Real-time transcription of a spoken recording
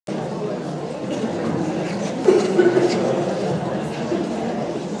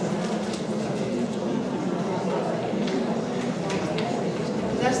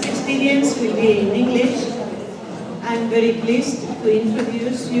experience will be in English. I'm very pleased to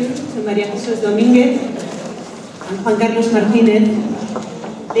introduce you to María Jesús Domínguez and Juan Carlos Martínez.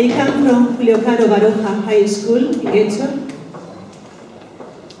 They come from Julio Caro Baroja High School in Getxo,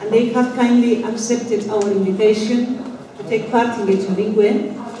 and they have kindly accepted our invitation to take part in Getxo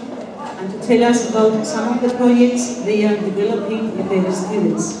Bilingüe and to tell us about some of the projects they are developing with their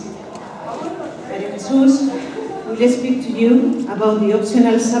students. María Jesús will speak to you about the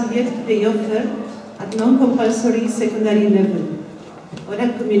optional subject they offer at non-compulsory secondary level,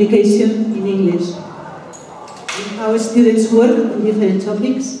 oral communication in English, and how students work on different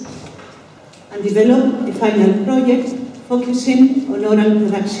topics and develop a final project focusing on oral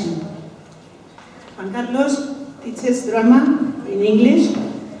production. Juan Carlos teaches drama in English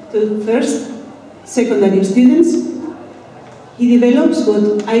to first, secondary students. He develops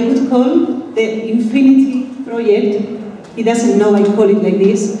what I would call the Infinity Project. He doesn't know I call it like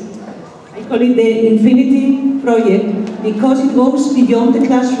this. I call it the Infinity Project because it goes beyond the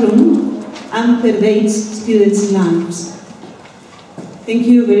classroom and pervades students' lives. Thank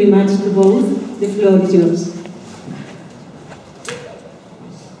you very much to both. The floor is yours.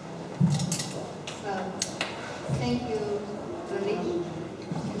 Thank you, Lily.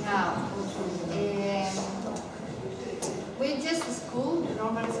 Now, we're just a school, a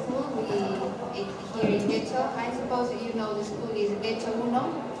normal school. Here in Getxo, I suppose you know the school is Getxo Uno.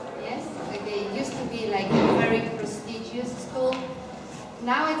 Yes? Okay, it used to be like a very prestigious school.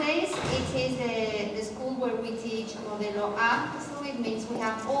 Nowadays, it is the school where we teach Modelo A, so it means we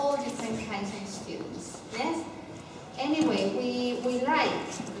have all different kinds of students. Yes? Anyway, we like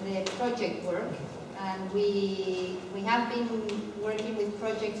the project work, and we have been working with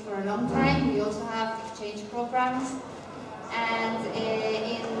projects for a long time. We also have exchange programs, and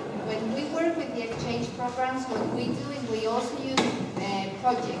when we work with the exchange programs, what we do is we also use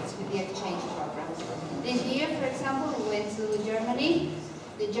projects with the exchange programs. This year, for example, we went to Germany.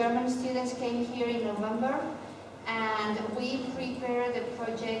 The German students came here in November, and we prepared a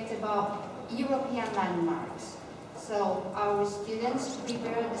project about European landmarks. So our students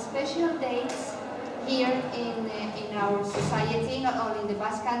prepared special dates here in our society, not only in the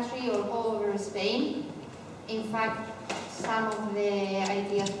Basque Country or all over Spain. In fact, some of the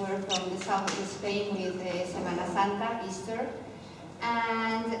ideas were from the south of Spain with Semana Santa, Easter.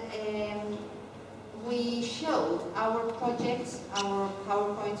 And we showed our projects, our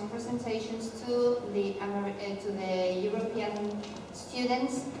PowerPoint presentations to the European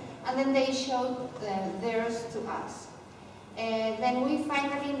students, and then they showed theirs to us. Then we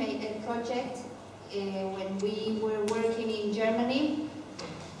finally made a project when we were working in Germany.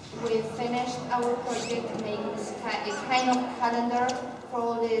 We finished our project making a kind of calendar for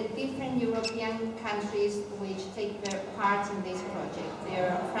all the different European countries which take their part in this project.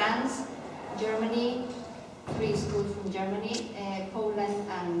 There are France, Germany, 3 schools from Germany, Poland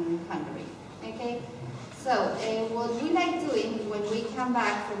and Hungary. Okay? So what we like doing when we come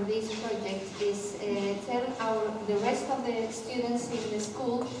back from this project is tell the rest of the students in the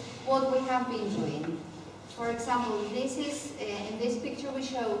school what we have been doing. For example, this is in this picture we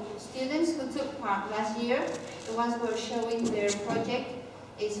show students who took part last year. The ones who are showing their project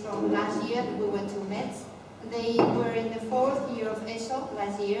is from last year. We went to Metz. They were in the 4th year of ESO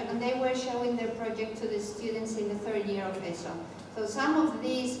last year, and they were showing their project to the students in the 3rd year of ESO. So some of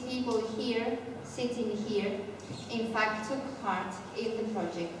these people here, sitting here, in fact took part in the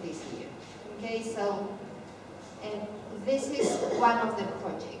project this year. Okay, so this is one of the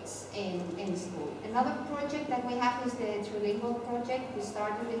projects in school. Another project that we have is the trilingual project. We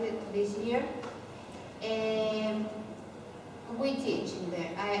started it this year. We teach in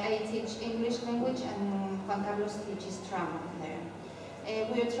there. I teach English language and Juan Carlos teaches drama there.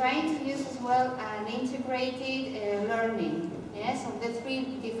 We are trying to use as well an integrated learning, yes, of the 3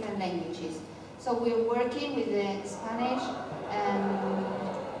 different languages. So we're working with the Spanish and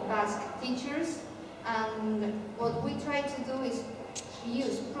Basque teachers, and what we try to do is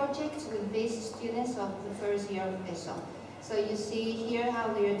use projects with these students of the 1st year of ESO. So you see here how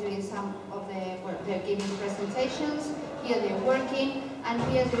they are doing some of the work. They're giving presentations, here they're working, and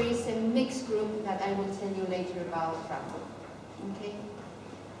here there is a mixed group that I will tell you later about. Okay.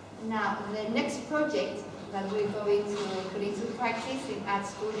 Now, the next project that we're going to put into practice at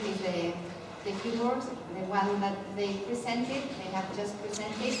school is the humor, the one that they presented, they have just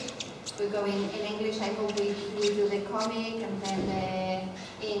presented. We're going in English, I hope we do the comic, and then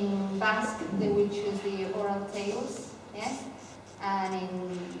in Basque they will choose the oral tales, yes, and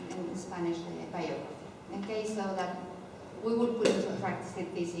in Spanish the biography. Okay, so that we will put into practice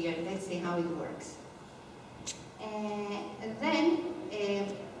it this year. Let's see how it works. And then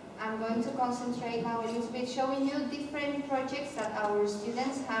going to concentrate now a little bit showing you different projects that our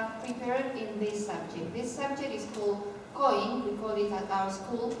students have prepared in this subject. This subject is called COIN, we call it at our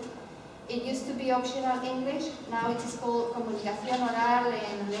school. It used to be optional English, now it is called Comunicación Oral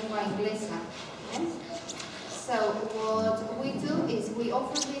en Lengua Inglesa. Yes? So what we do is we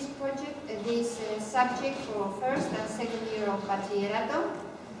offer this project, this subject for first and second year of Bachillerato.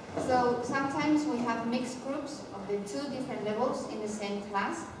 So sometimes we have mixed groups of the two different levels in the same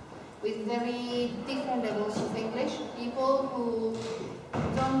class with very different levels of English, people who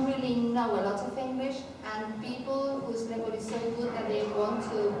don't really know a lot of English and people whose level is so good that they want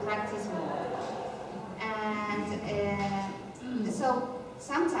to practice more. And so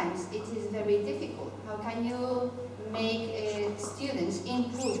sometimes it is very difficult. How can you make students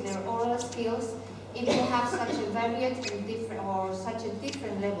improve their oral skills if you have such a varied and different or such a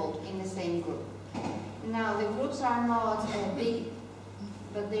different level in the same group? Now the groups are not big,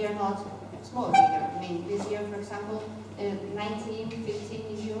 but they are not small either. I mean, this year, for example, 19, 15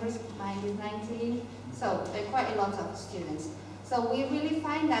 is yours, mine is 19, so quite a lot of students. So we really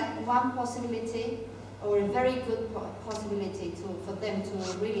find that one possibility, or a very good possibility for them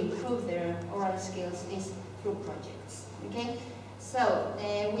to really improve their oral skills is through projects. Okay, so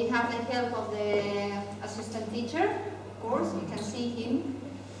we have the help of the assistant teacher, of course, you can see him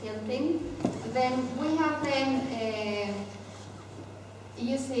helping. Then we have them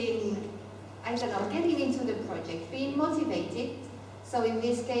using, I don't know, getting into the project, being motivated. So in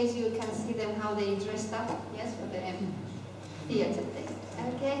this case, you can see them how they dressed up, yes, for the theater thing.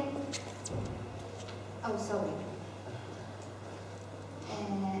 Okay. Oh, sorry.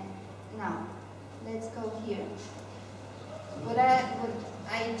 Now, let's go here.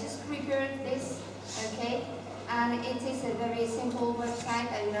 I just prepared this, okay, and it is a very simple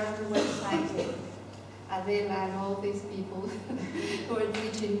website. I learned the website with Adela and all these people who are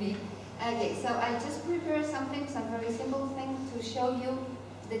teaching me. Okay, so I just prepared some very simple things to show you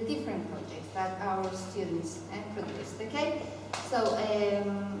the different projects that our students produced, okay? So,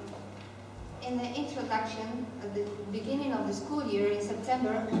 in the introduction, at the beginning of the school year in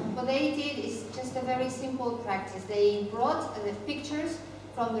September, what they did is just a very simple practice. They brought the pictures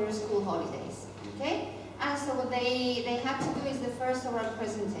from their school holidays, okay? And so what they had to do is the first oral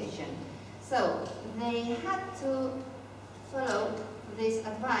presentation. So they had to follow this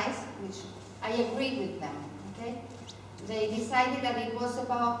advice, which I agreed with them, okay? They decided that it was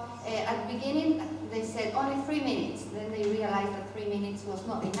about, at the beginning, they said only 3 minutes. Then they realized that 3 minutes was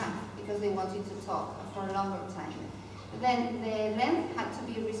not enough because they wanted to talk for a longer time. Then the length had to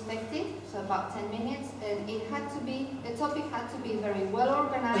be respected, so about 10 minutes, and it had to be, the topic had to be very well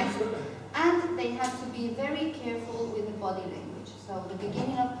organized, and they had to be very careful with the body language. So the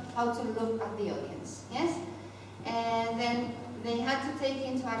beginning of how to look at the audience, yes? And then they had to take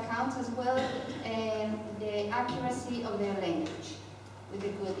into account as well the accuracy of their language. With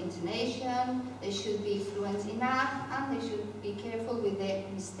a good intonation, they should be fluent enough, and they should be careful with their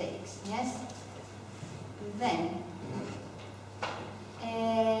mistakes, yes? Then,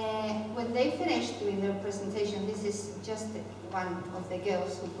 when they finished doing their presentation, this is just one of the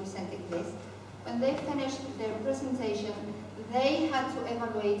girls who presented this, when they finished their presentation, they had to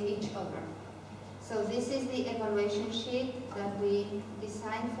evaluate each other. So this is the evaluation sheet that we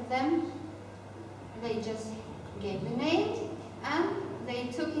designed for them. They just gave the name, and they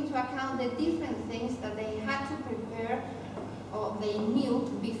took into account the different things that they had to prepare or they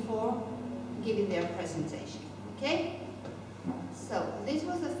knew before giving their presentation, okay? So this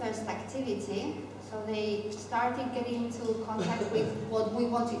was the first activity. So they started getting into contact with what we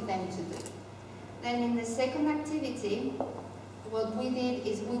wanted them to do. Then in the second activity, what we did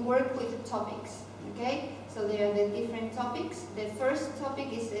is we worked with topics, okay? So there are the different topics. The first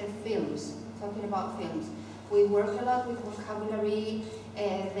topic is films, talking about films. We work a lot with vocabulary,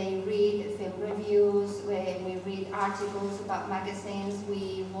 they read film reviews, we read articles about magazines,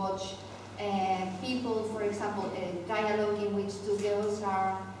 we watch people, for example, a dialogue in which two girls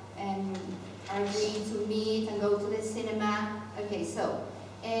are agreeing to meet and go to the cinema. Okay, so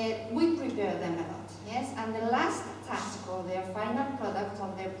we prepare them a lot, yes? And the last task or their final product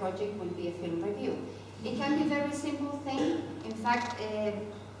of their project will be a film review. It can be a very simple thing. In fact,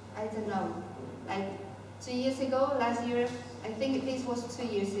 I don't know, like 2 years ago, last year, I think this was 2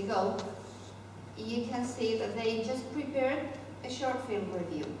 years ago, you can see that they just prepared a short film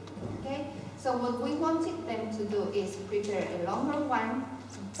review, okay? So what we wanted them to do is prepare a longer one,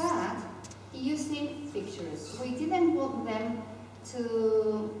 but using pictures. We didn't want them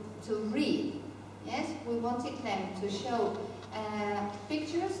to read, yes? We wanted them to show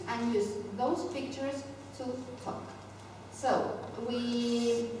pictures and use those pictures to talk. So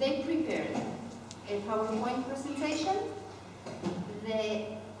they prepared a PowerPoint presentation.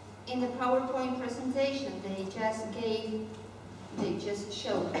 In the PowerPoint presentation, they just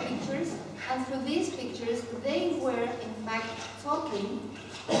showed pictures, and through these pictures, they were in fact talking,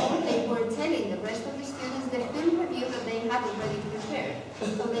 or they were telling the rest of the students the film review that they had already prepared.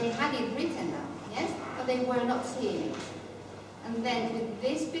 So they had it written down, yes, but they were not seeing it. And then with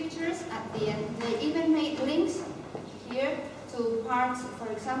these pictures at the end, they even made links here to parts.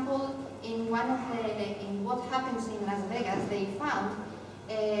 For example, in what happens in Las Vegas, they found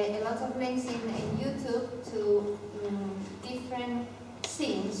a lot of links in YouTube to different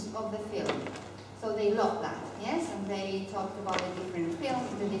scenes of the film. So they loved that, yes, and they talked about the different films,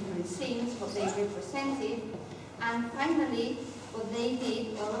 the different scenes, what they represented, and finally, what they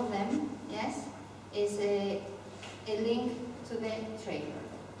did, all of them, yes, is a link to the trailer.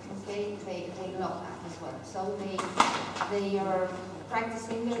 Okay, they love that as well. So they are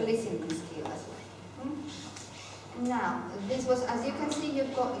practicing their listening skill as well. Now, this was, as you can see,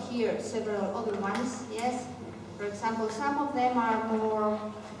 you've got here several other ones, yes. For example, some of them are more,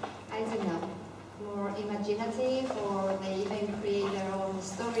 I don't know, more imaginative, or they even create their own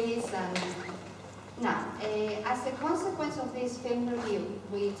stories. And now, as a consequence of this film review,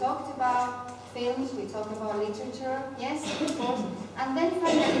 we talked about films, we talked about literature, yes, of course, and then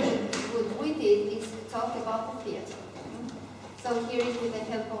finally what we did is talk about the theater. So here is with the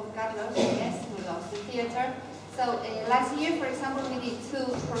help of Carlos, yes, who loves the theater. So last year, for example, we did 2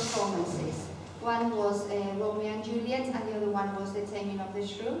 performances. One was Romeo and Juliet, and the other one was The Taming of the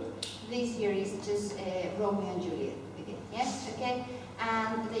Shrew. This year is just Romeo and Juliet again, yes, okay?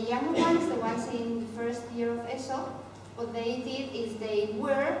 And the younger ones, the ones in the first year of ESO, what they did is they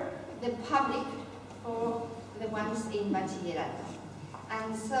were the public for the ones in Bachillerato.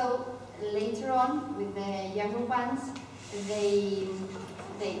 And so later on, with the younger ones, we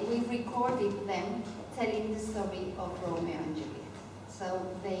recorded them telling the story of Romeo and Juliet.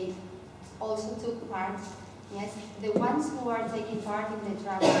 So they also took part, yes, the ones who are taking part in the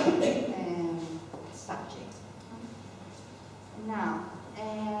drama subject. Now,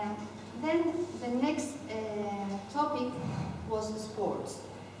 then the next topic was sports.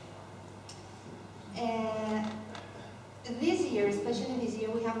 This year, especially this year,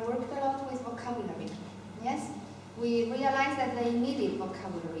 we have worked a lot with vocabulary, yes? We realized that they needed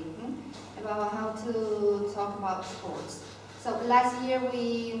vocabulary about how to talk about sports. So last year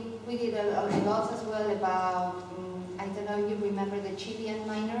we did a lot as well about, I don't know if you remember the Chilean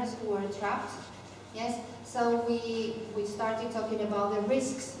miners who were trapped, yes? So we started talking about the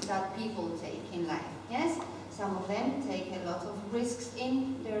risks that people take in life, yes? Some of them take a lot of risks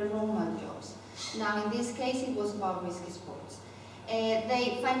in their normal jobs. Now in this case it was about risky sports.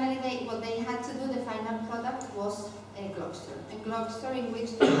 What they had to do, the final product was a Glogster in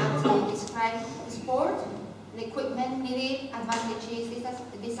which they had to describe the sport, the equipment needed, advantages,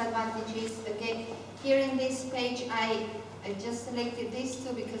 disadvantages. Okay, here in this page I just selected these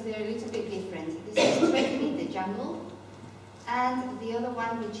 2 because they're a little bit different. This is trekking in the jungle, and the other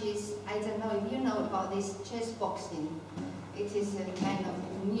one, which is, I don't know if you know about this, chess boxing. It is a kind of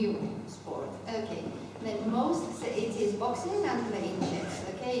new sport. Okay, then it is boxing and playing chess,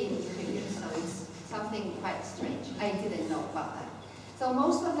 okay, in Julio, so it's something quite strange. I didn't know about that. So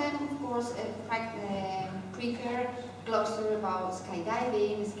most of them, of course, prepare Glogster about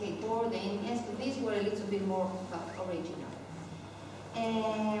skydiving, skateboarding, yes, but these were a little bit more original.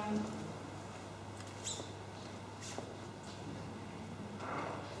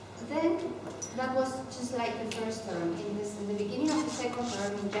 Then, that was just like the first term. In the beginning of the second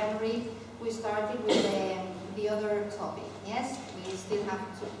term, in January, we started with the other topic, yes? We still have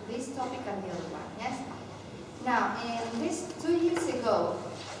this topic and the other one, yes? Now, this 2 years ago,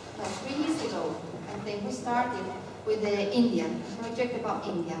 no, 3 years ago, I think we started with the India, project about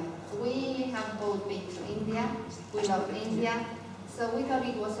India. We have both been to India, we love India, so we thought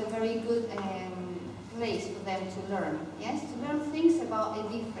it was a very good place for them to learn, yes? To learn things about a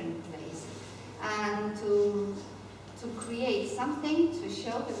different place, and to create something to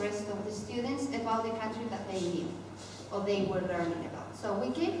show the rest of the students about the country that they knew, or they were learning about. So we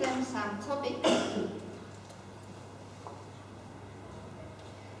gave them some topics,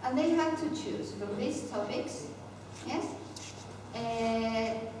 and they had to choose from these topics, yes?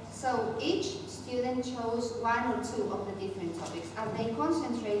 So each student chose 1 or 2 of the different topics, and they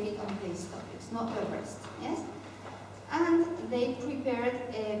concentrated on these topics, not the rest, yes? And they prepared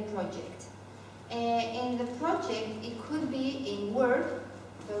a project. In the project, it could be in Word,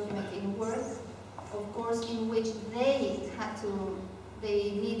 document in Word, of course, in which they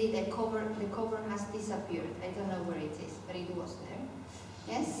needed a cover has disappeared. I don't know where it is, but it was there.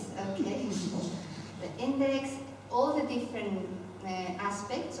 Yes, okay. The index, all the different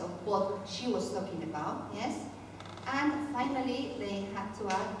aspects of what she was talking about, yes. And finally, they had to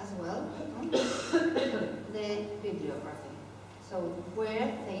add as well the bibliography. So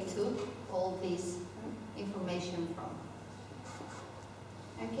where they took all this information from.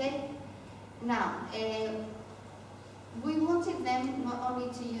 Okay? Now, we wanted them not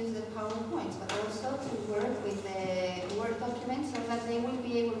only to use the PowerPoint, but also to work with the Word document so that they will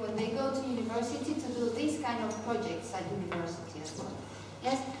be able, when they go to university, to do these kind of projects at university as well.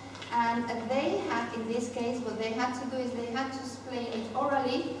 Yes? And they had, in this case, what they had to do is they had to explain it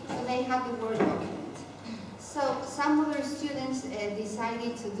orally, so they had the Word document. So some other students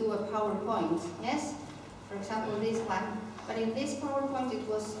decided to do a PowerPoint, yes? For example, this one. But in this PowerPoint, it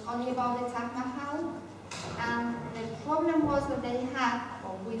was only about the Taj Mahal. And the problem was that they had,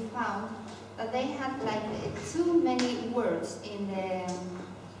 or we found, that they had like too many words in the...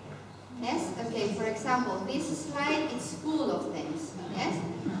 Yes? Okay, for example, this slide is full of things, yes?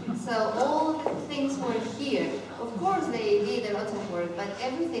 So all the things were here. Of course they did a lot of work, but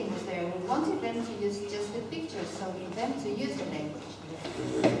everything was there. We wanted them to use just the pictures, so for them to use the language.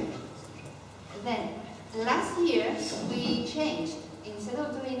 Then, last year we changed. Instead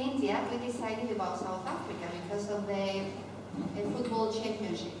of doing India, we decided about South Africa because of the football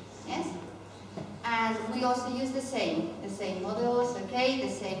championship, yes? And we also use the same models, okay, the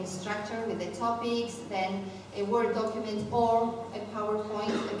same structure with the topics, then a Word document or a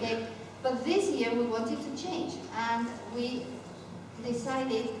PowerPoint, okay? But this year we wanted to change, and we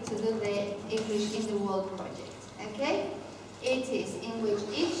decided to do the English in the World project, okay? It is in which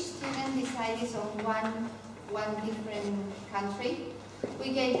each student decides on one different country.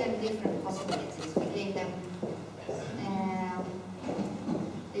 We gave them different possibilities. We gave them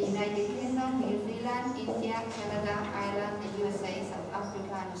the United Kingdom, New Zealand, India, Canada, Ireland, the USA, South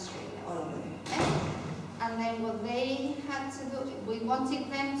Africa, and Australia, all of them. Okay? And then what they had to do, we wanted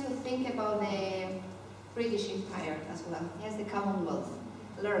them to think about the British Empire as well. Yes, the Commonwealth,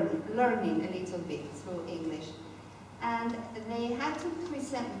 learning a little bit through English. And they had to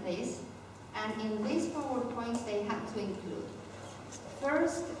present this, and in these PowerPoints they had to include.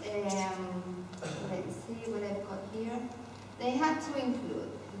 First, let's see what I've got here. They had to include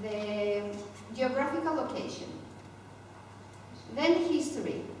the geographical location, then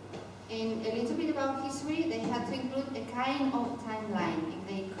history. In a little bit about history, they had to include a kind of timeline, if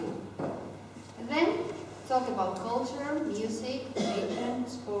they could. And then talk about culture, music, religion,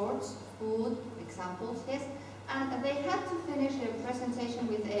 sports, food, examples, yes. And they had to finish their presentation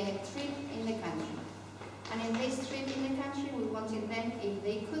with a trip in the country. And in this trip in the country, we wanted them, if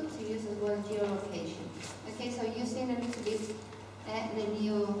they could, to use as well geolocation. Okay, so using a little bit the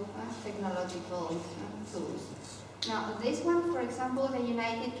new technological tools. Now, this one, for example, the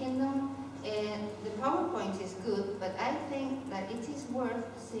United Kingdom, the PowerPoint is good, but I think that it is worth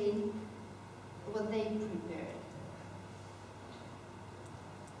seeing what they prepared.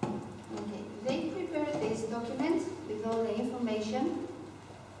 Okay, they prepared this document with all the information,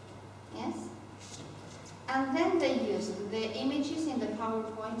 yes? And then they used the images in the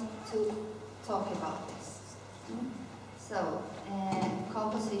PowerPoint to talk about this. So,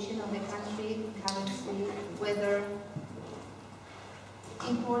 composition of the country, currency, weather,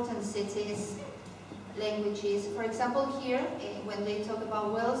 important cities, languages. For example, here, when they talk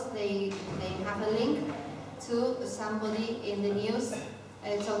about Wales, they have a link to somebody in the news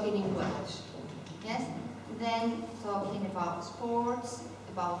talking in Welsh. Yes? Then talking about sports,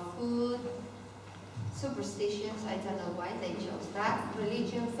 about food, superstitions, I don't know why they chose that,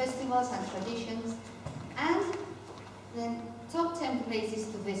 religion, festivals and traditions, and then top 10 places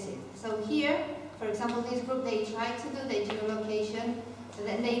to visit. So here, for example, this group, they tried to do the geolocation, and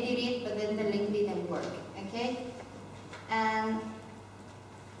then they did it, but then the link didn't work, okay? And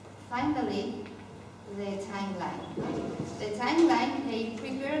finally, the timeline. The timeline, they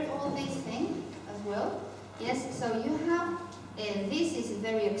prepared all these things as well. Yes, so you have, this is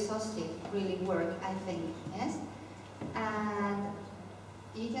very exhaustive, really work, I think, yes? And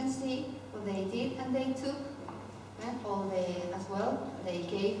you can see what they did, and they took all the, as well, they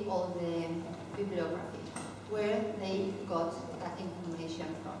gave all the bibliography, where they got that information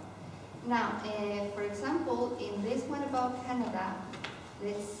from. Now, for example, in this one about Canada,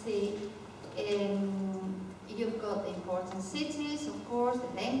 let's see, you've got the important cities, of course,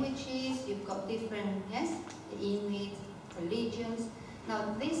 the languages, you've got different, yes, the Inuit, religions.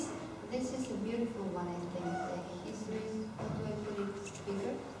 Now, this is a beautiful one, I think, the history. How do I put it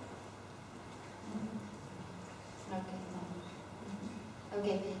bigger? Okay, no.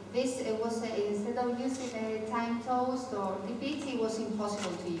 Okay, this was instead of using a time toast or the BT was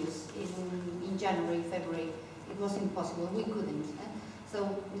impossible to use in January, February. It was impossible. We couldn't.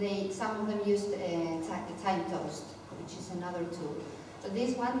 So some of them used time toast, which is another tool. But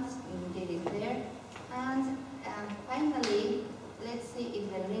this one did it there. And finally, let's see if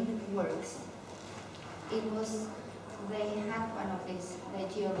the link works. They had one of these, the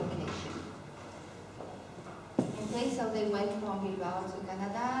geolocation. Okay, so they went from Bilbao to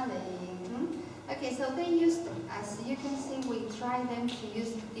Canada. Okay, so they used, as you can see, we try them to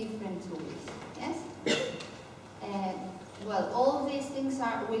use different tools. Yes. Well, all these things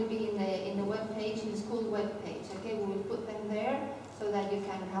will be in the web page, in the school web page. Okay, we will put them there so that you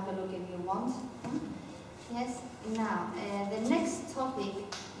can have a look if you want. Yes. Now, the next topic,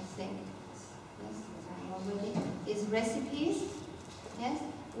 I think, yes, I'm already, is recipes. Yes.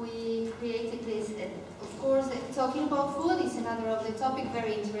 We created this, of course, talking about food is another of the topic,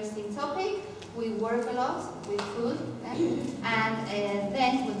 very interesting topic. We work a lot with food, and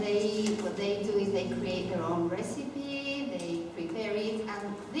then what they do is they create their own recipe, they prepare it,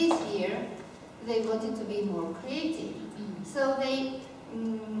 and this year they wanted to be more creative. So they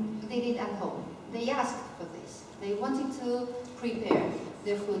did it at home. They asked for this. They wanted to prepare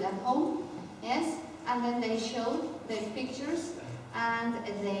their food at home, yes, and then they showed their pictures and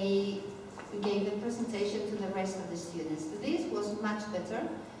they gave the presentation to the rest of the students. This was much better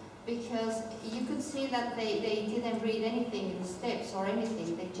because you could see that they didn't read anything in the steps or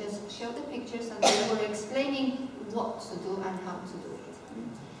anything. They just showed the pictures and they were explaining what to do and how to do it.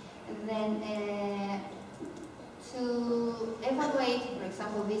 And then to evaluate, for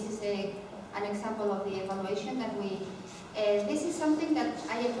example, this is an example of the evaluation that we, this is something that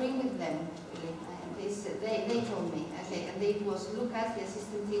I agree with them, really. They told me, okay, and it was Lucas, the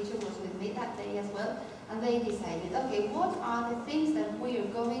assistant teacher, was with me that day as well, and they decided, okay, what are the things that we are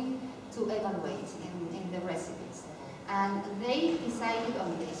going to evaluate in the recipes? And they decided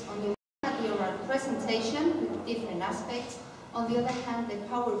on this. On the one hand, your presentation with different aspects. On the other hand, the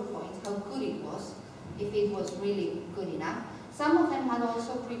PowerPoint, how good it was, if it was really good enough. Some of them had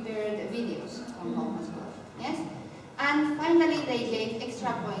also prepared videos from home as well, yes? And finally, they gave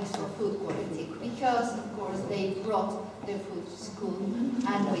extra points for food quality because, of course, they brought their food to school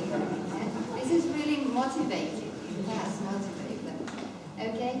and with them. This is really motivating. It has motivated them.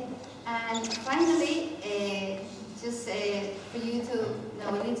 Okay? And finally, just for you to know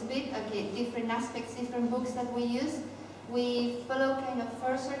a little bit, okay, different aspects, different books that we use. We follow kind of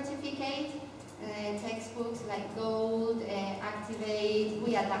first certificate, textbooks like Gold, Activate,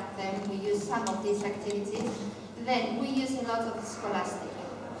 we adapt them, we use some of these activities. Then we use a lot of scholastic,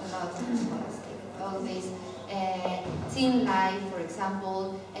 all these teen life, for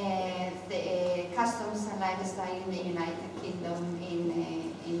example, the customs and lifestyle in the United Kingdom,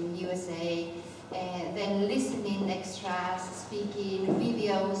 in USA, then listening extras, speaking,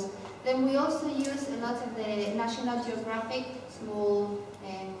 videos. Then we also use a lot of the National Geographic, small,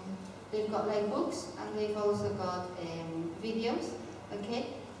 they've got like books, and they've also got videos, okay?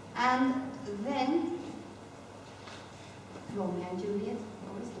 And then Romeo and Juliet, of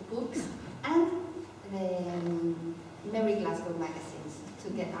course, the books, and the Mary Glasgow magazines to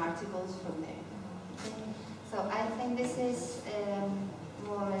get articles from there. Okay. So I think this is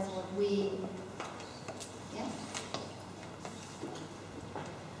more or less what we, yeah,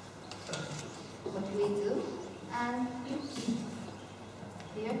 what we do. And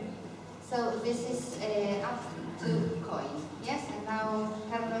here, so this is up to coin, yes. And now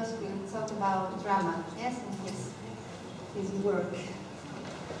Carlos will talk about drama, yes, and his work.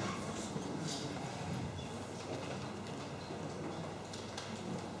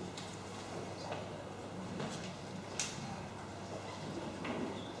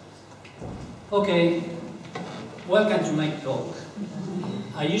 Okay, welcome to my talk.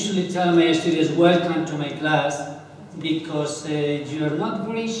 I usually tell my students welcome to my class because you're not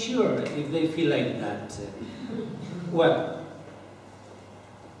very sure if they feel like that. Well,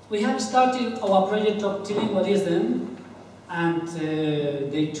 we have started our project of telling what is them. And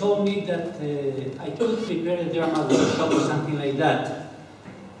they told me that I could prepare a drama workshop or something like that.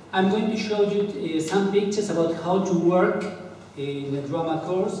 I'm going to show you some pictures about how to work in a drama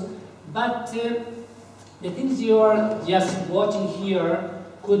course, but the things you are just watching here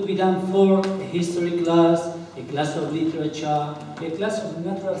could be done for a history class, a class of literature, a class of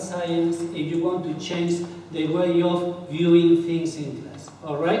natural science, if you want to change the way of viewing things in class.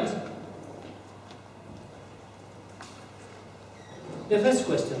 All right? The first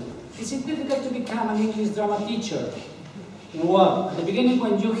question, is it difficult to become an English drama teacher? Well, at the beginning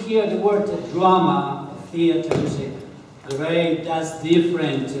when you hear the word drama, theater, you say, Great, that's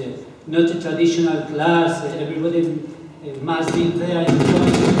different. Not a traditional class. Everybody must be there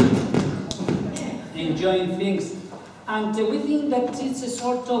enjoying things. And we think that it's a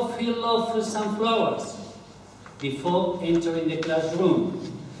sort of field of sunflowers before entering the classroom.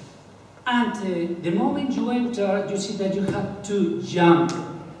 And the moment you enter, you see that you have to jump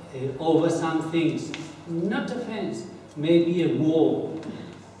over some things. Not a fence, maybe a wall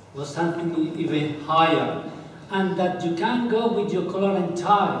or something even higher. And that you can't go with your collar and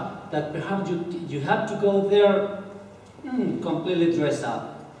tie, that perhaps you have to go there completely dressed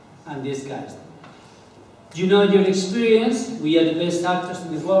up and disguised. You know your experience, we are the best actors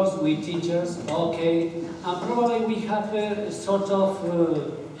in the world, we teachers, okay, and probably we have a sort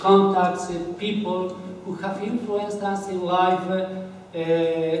of contacts, people who have influenced us in life,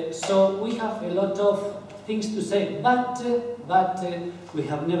 so we have a lot of things to say, but we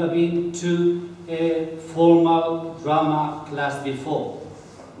have never been to a formal drama class before.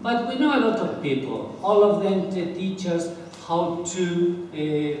 But we know a lot of people, all of them teachers, how to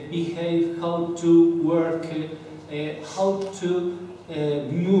behave, how to work, how to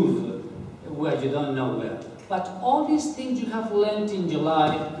move where you don't know where. But all these things you have learned in your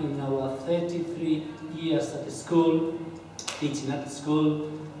life, in our 33 years at the school, teaching at the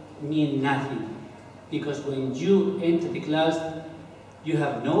school, mean nothing. Because when you enter the class, you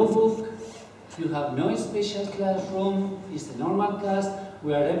have no book, you have no special classroom, it's a normal class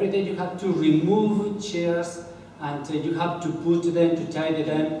where every day you have to remove chairs and you have to put them, to tidy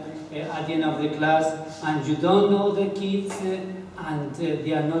them at the end of the class, and you don't know the kids and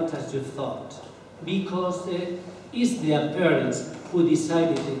they are not as you thought. Because it's their parents who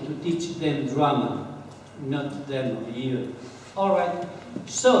decided to teach them drama, not them or you. Alright,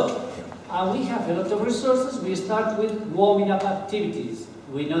 so we have a lot of resources. We start with warming up activities.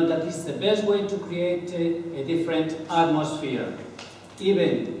 We know that it's the best way to create a different atmosphere.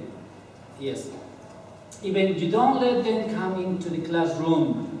 Even you don't let them come into the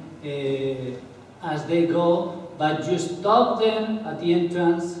classroom as they go, but you stop them at the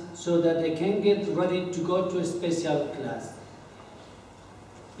entrance so that they can get ready to go to a special class.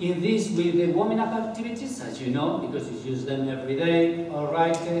 In this, with the warming up activities, as you know, because you use them every day, all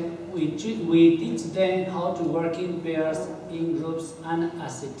right, we teach them how to work in pairs, in groups, and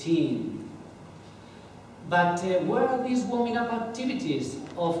as a team. But where are these warming up activities?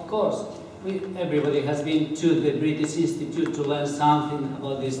 Of course, everybody has been to the British Institute to learn something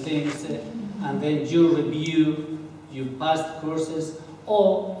about these things, and then you review, you passed courses,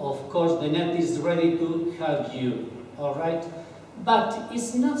 or, of course, the net is ready to help you, all right? But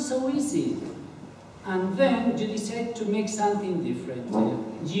it's not so easy. And then you decide to make something different.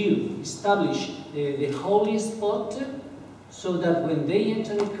 You establish the holy spot so that when they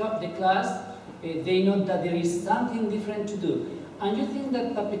enter the class, they know that there is something different to do. And you think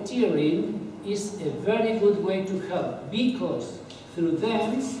that puppeteering is a very good way to help, because through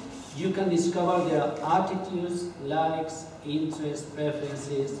them you can discover their attitudes, likes, interests,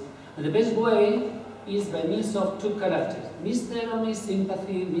 preferences. And the best way is by means of two characters, Mr. or Miss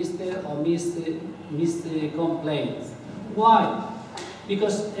Sympathy, Mr. or Miss Complaints. Why?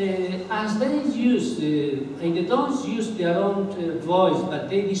 Because as they use, they don't use their own voice, but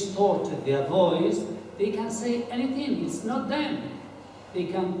they distort their voice, they can say anything, it's not them. They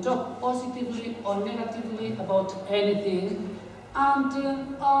can talk positively or negatively about anything, and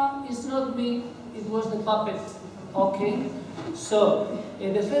it's not me, it was the puppet, okay? So,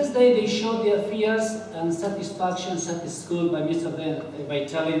 the first day they show their fears and satisfactions at the school by means of them, by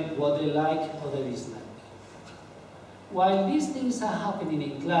telling what they like or they dislike. While these things are happening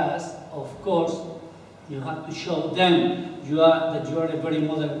in class, of course, you have to show them that you are a very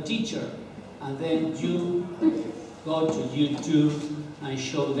modern teacher, and then you go to YouTube and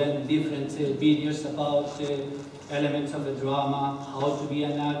show them different videos about elements of the drama, how to be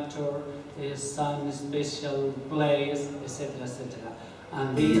an actor, some special plays, etc., etc.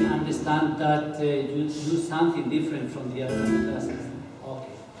 And they understand that you do something different from the other classes.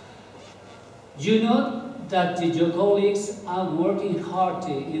 Okay. You know that your colleagues are working hard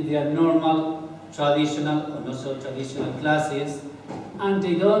in their normal, traditional, or not so traditional classes, and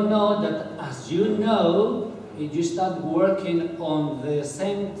they don't know that, as you know, you start working on the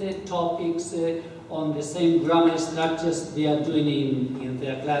same topics, on the same grammar structures they are doing in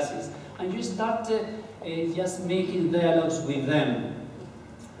their classes. And you start just making dialogues with them.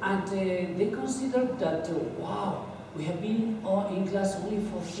 And they consider that, wow, we have been in class only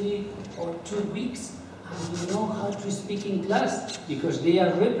for 3 or 2 weeks, and we know how to speak in class, because they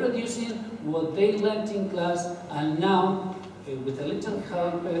are reproducing what they learned in class, and now, with a little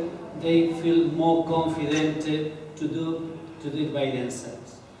help, they feel more confident to to do it by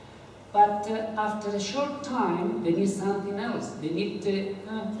themselves. But after a short time, they need something else. They need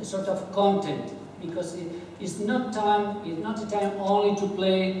a sort of content, because it's not a time only to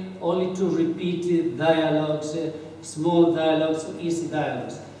play, only to repeat dialogues, small dialogues, easy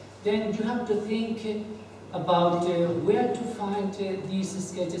dialogues. Then you have to think about where to find these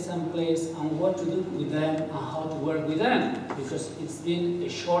sketches and plays, and what to do with them, and how to work with them, because it's been a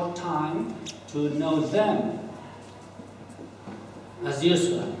short time to know them. As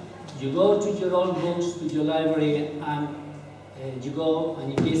usual, you go to your old books, to your library, and you go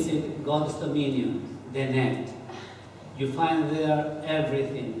and you visit God's Dominion, the net. You find there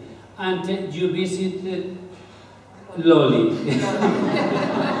everything. And you visit Loli.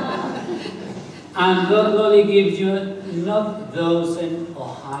 And Loli gives you not dozens or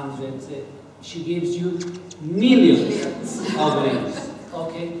hundreds, she gives you millions of links,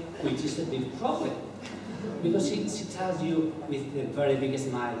 okay? Which is a big problem. Because she tells you with a very big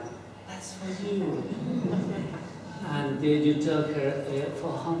smile, that's for you. And you tell her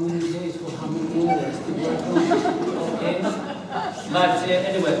for how many days, for how many hours to work on, okay? But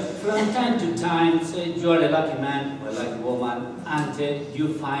anyway, from time to time, you are a lucky man or a lucky woman, and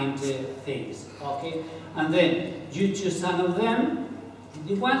you find things, okay? And then you choose some of them.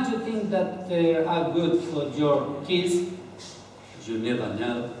 The ones you think that are good for your kids, you never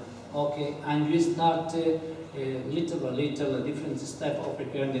know, okay? And you start little by little a different step of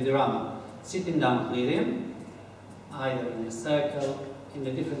preparing the drama. Sitting down with him, either in a circle, in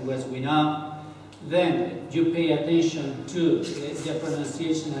the different ways we know. Then you pay attention to the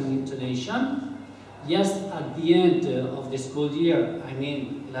pronunciation and intonation. Just at the end of the school year, I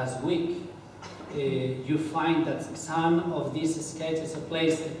mean last week, you find that some of these sketches or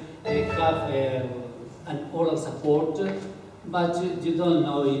plays have an oral support, but you don't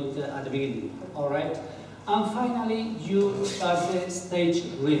know it at the beginning, all right? And finally, you start stage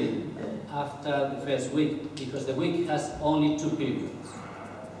reading after the first week, because the week has only 2 periods.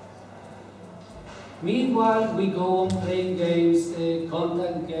 Meanwhile, we go on playing games,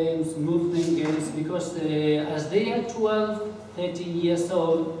 contact games, movement games, because as they are 12, 13 years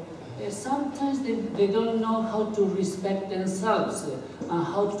old, sometimes they don't know how to respect themselves and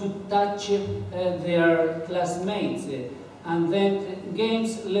how to touch their classmates. And then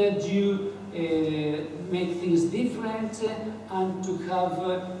games let you make things different and to have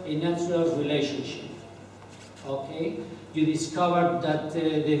a natural relationship. Okay? You discover that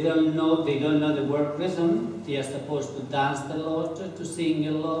they don't know the word rhythm. They are supposed to dance a lot, to sing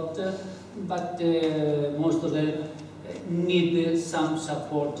a lot, but most of them need some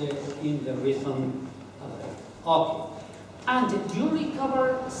support in the rhythm. Okay. And you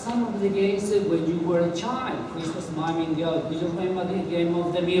recover some of the games when you were a child. Christmas miming girl. Do you remember the game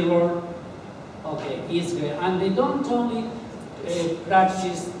of the mirror? Okay, it's great. And they don't only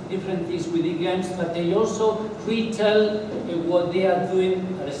practice different things with the games, but they also retell what they are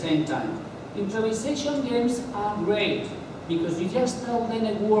doing at the same time. Improvisation games are great because you just tell them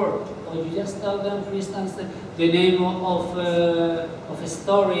a word, or you just tell them, for instance, the name of a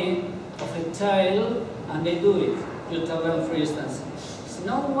story, of a tale, and they do it. You tell them, for instance,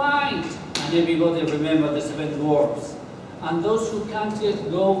 Snow White, and everybody remember the 7 dwarfs. And those who can't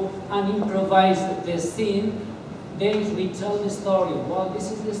go and improvise the scene, they retell the story. Well,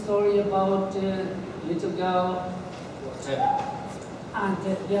 this is the story about little girl, whatever. And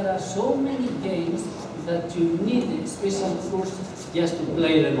there are so many games that you need special course just to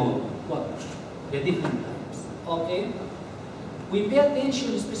play them all. Well, the different types. Okay? We pay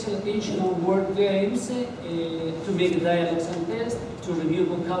attention, special attention on word games to make dialogues and tests, to review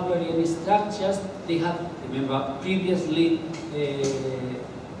vocabulary and structures. They have, remember, previously been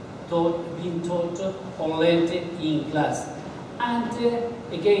taught or learned in class. And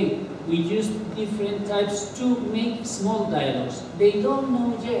again, we use different types to make small dialogues. They don't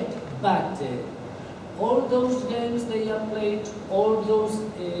know yet, but all those games they are played, all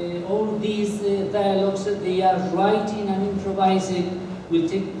these dialogues that they are writing and improvising will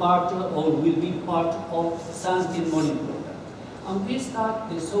take part or will be part of something more important. And we start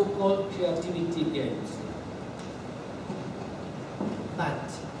the so-called creativity games.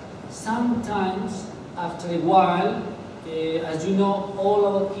 But sometimes, after a while, as you know, all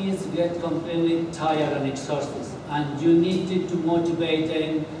our kids get completely tired and exhausted, and you need to motivate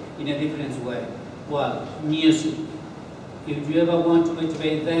them in a different way. Well, music. If you ever want to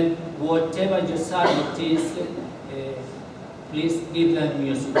motivate them, whatever your subject is, please give them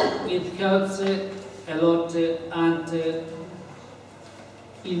music. It helps a lot, and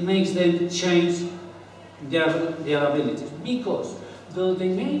it makes them change their abilities. Because though they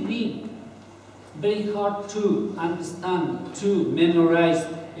may be very hard to understand, to memorize,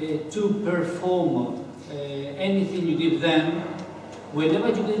 to perform anything you give them. Whenever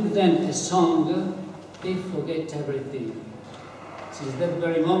you give them a song, they forget everything. Since that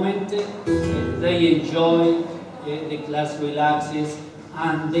very moment, they enjoy, the class relaxes,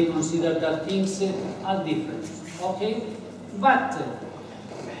 and they consider that things are different. Okay? But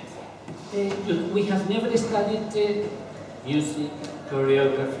we have never studied music,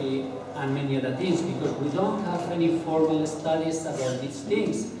 choreography, and many other things because we don't have any formal studies about these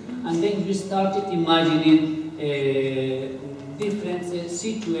things. And then you started imagining different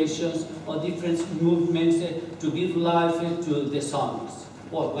situations or different movements to give life to the songs.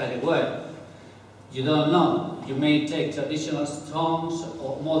 Well, very well. You don't know. You may take traditional songs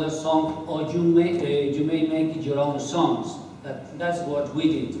or modern songs, or you may make your own songs. That's what we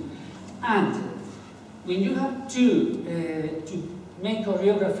did. And when you have to make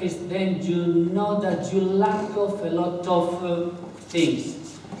choreographies, then you know that you lack of a lot of things.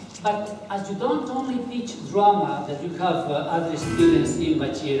 But as you don't only teach drama, that you have other students in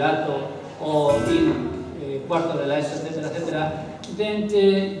bachillerato or in cuarto de la ESO, etc., then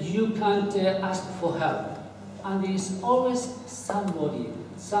you can't ask for help. And there is always somebody,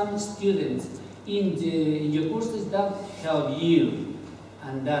 some students in your courses that help you,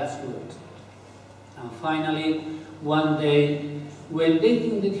 and that's good. And finally, one day, when they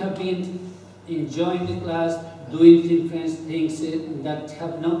think they have been enjoying the class, doing different things that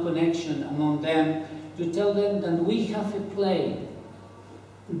have no connection among them, you tell them that we have a play,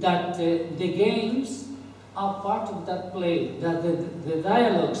 that the games are part of that play, that the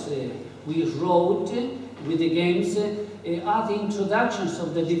dialogues we wrote with the games are the introductions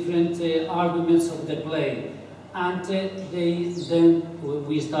of the different arguments of the play. And then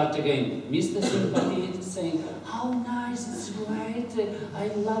we start again. Mr. Sympathy is saying, how nice, it's great, I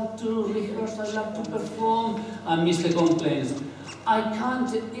love to rehearse, I love to perform. And Mr. complains, I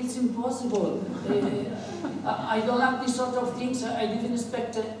can't, it's impossible. I don't like these sort of things, I didn't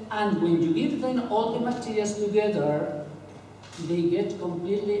expect it. And when you give them all the materials together, they get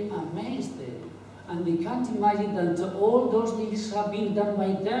completely amazed. And they can't imagine that all those things have been done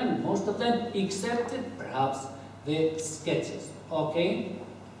by them, most of them, except perhaps the sketches, okay?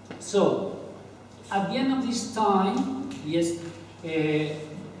 So, at the end of this time, yes,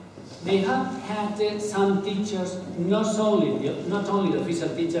 they have had some teachers, not only the official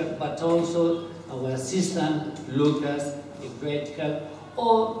teacher, but also our assistant, Lucas, a great help,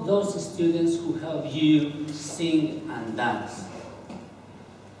 or those students who help you sing and dance.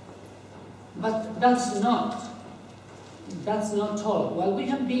 But that's not all. While we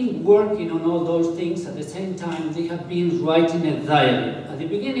have been working on all those things, at the same time, they have been writing a diary. At the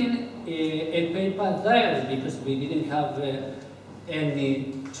beginning, a paper diary, because we didn't have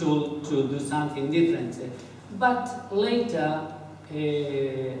any tool to do something different. But later,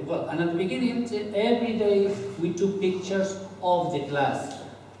 well, and at the beginning, every day we took pictures of the class.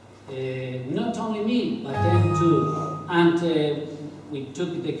 Not only me, but them too. And we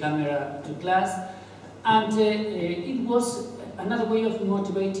took the camera to class, and it was another way of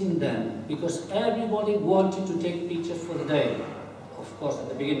motivating them, because everybody wanted to take pictures for the day. Of course, at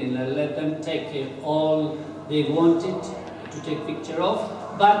the beginning, I let them take all they wanted to take picture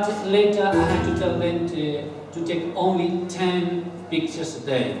of, but later I had to tell them to take only 10 pictures a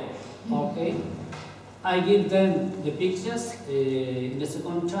day, okay? I give them the pictures in the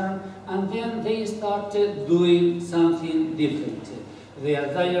second term, and then they started doing something different.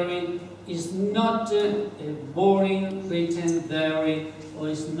 Their diary is not a boring written diary, or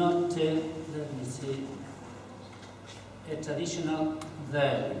is not, let me see, a traditional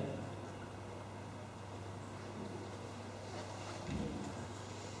diary.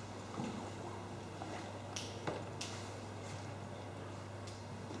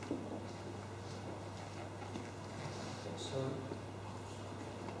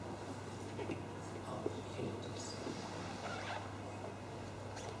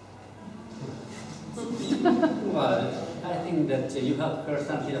 Well, I think that you have heard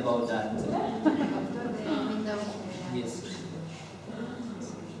something about that. Yes.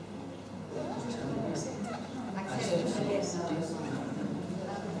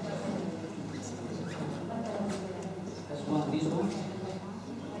 That's one, this one.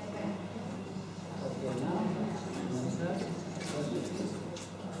 Okay, now.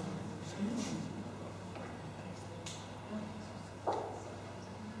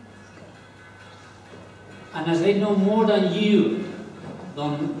 And as they know more than you,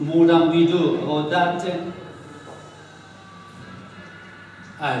 more than we do about that,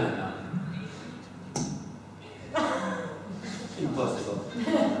 I don't know. Impossible.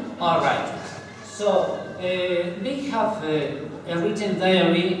 All right. So they have a written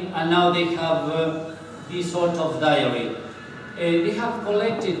diary, and now they have this sort of diary. They have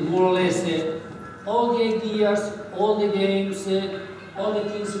collected more or less all the ideas, all the games, all the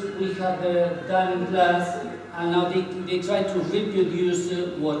things we have done in class, and now they try to reproduce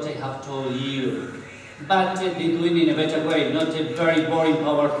what I have told you. But they do it in a better way, not a very boring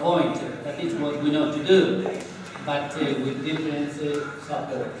PowerPoint. That is what we know to do, but with different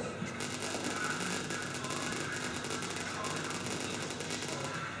supports.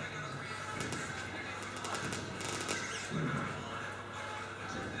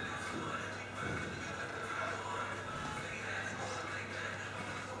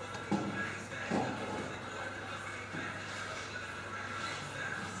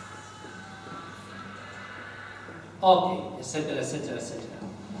 Okay, etc., etc., etc.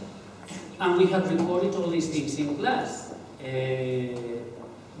 And we have recorded all these things in class.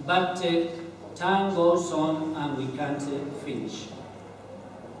 But time goes on and we can't finish.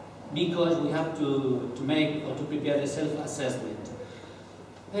 Because we have to make or to prepare the self-assessment.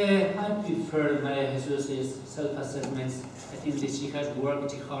 I prefer Maria Jesus' self-assessments. I think that she has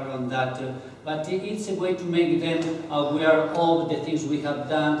worked hard on that. But it's a way to make them aware of the things we have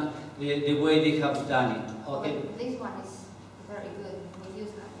done, the way they have done it. Okay. Well, this one is very good. We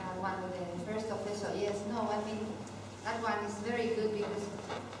use that one with the first officer. Yes, no, I mean that one is very good because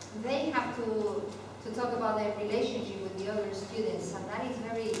they have to talk about their relationship with the other students, and that is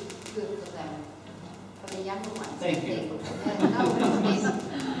very good for them, for the younger ones. Thank you.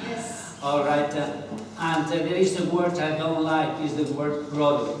 Yes. All right. And there is a word I don't like, is the word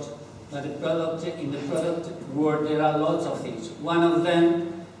product. But the product, in the product word, there are lots of things. One of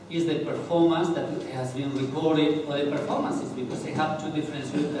them is the performance that has been recorded, or the performances, because they have two different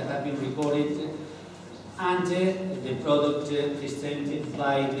groups that have been recorded, and the product presented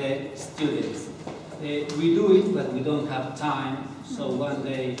by the students. We do it, but we don't have time, so one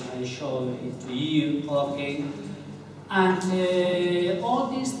day I show it to you, okay? And all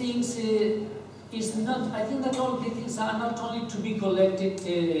these things is not, I think that all these things are not only to be collected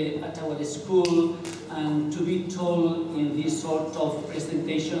at our school and to be told in these sort of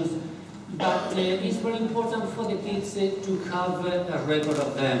presentations, but it's very important for the kids to have a record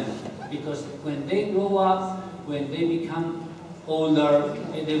of them, because when they grow up, when they become older,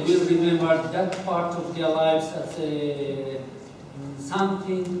 they will remember that part of their lives as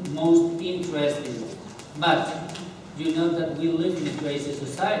something most interesting. But you know that we live in a crazy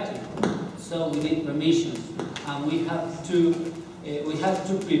society, so we need permission, and we have to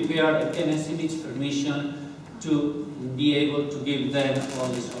prepare a tenants image permission to be able to give them all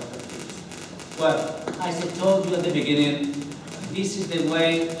these sort of things. Well, as I told you at the beginning, this is the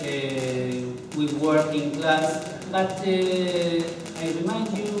way we work in class, but I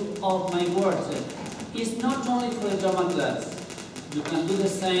remind you of my words. It's not only for a drama class. You can do the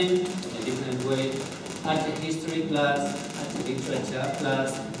same in a different way at a history class, at a literature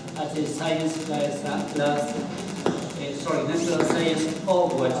class, at a science class, natural science, or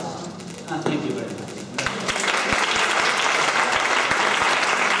what. And thank you very much.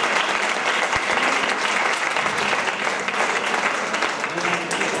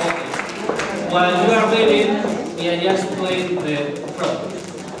 Okay. While you are waiting, we are just playing the product.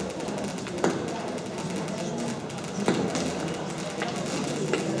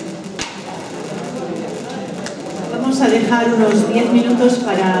 Vamos a dejar unos 10 minutos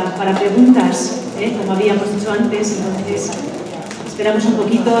para preguntas, como habíamos dicho antes, entonces esperamos un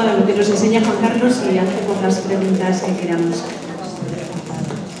poquito a lo que nos enseña Juan Carlos y hacemos las preguntas que queramos.